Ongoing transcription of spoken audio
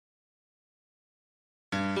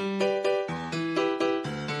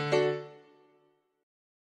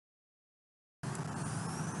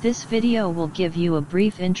This video will give you a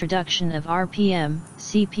brief introduction of RPM,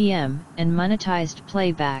 CPM, and monetized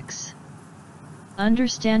playbacks.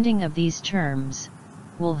 Understanding of these terms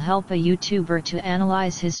will help a YouTuber to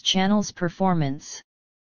analyze his channel's performance.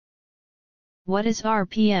 What is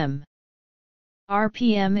RPM?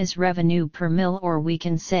 RPM is revenue per mil, or we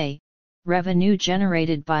can say, revenue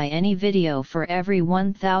generated by any video for every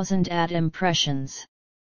 1,000 ad impressions.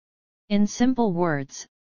 In simple words,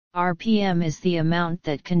 RPM is the amount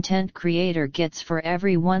that content creator gets for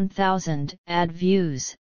every 1,000 ad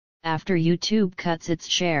views, after YouTube cuts its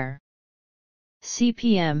share.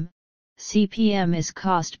 CPM is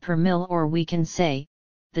cost per mil, or we can say,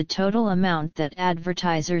 the total amount that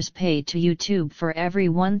advertisers pay to YouTube for every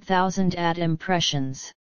 1,000 ad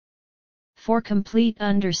impressions. For complete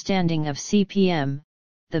understanding of CPM,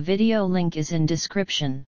 the video link is in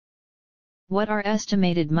description. What are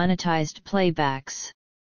estimated monetized playbacks?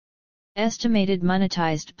 Estimated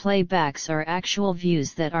monetized playbacks are actual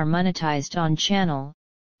views that are monetized on channel,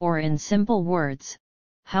 or in simple words,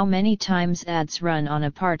 how many times ads run on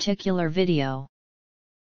a particular video.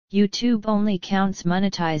 YouTube only counts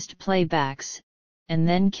monetized playbacks, and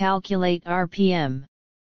then calculate RPM.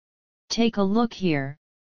 Take a look here,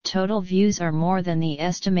 total views are more than the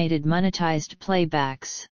estimated monetized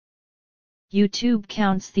playbacks. YouTube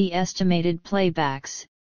counts the estimated playbacks,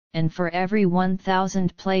 and for every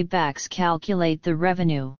 1,000 playbacks calculate the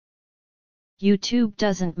revenue. YouTube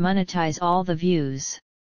doesn't monetize all the views.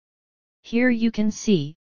 Here you can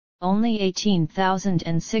see, only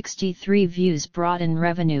 18,063 views brought in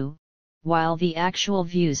revenue, while the actual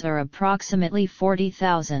views are approximately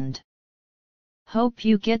 40,000. Hope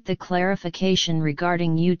you get the clarification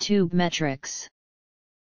regarding YouTube metrics.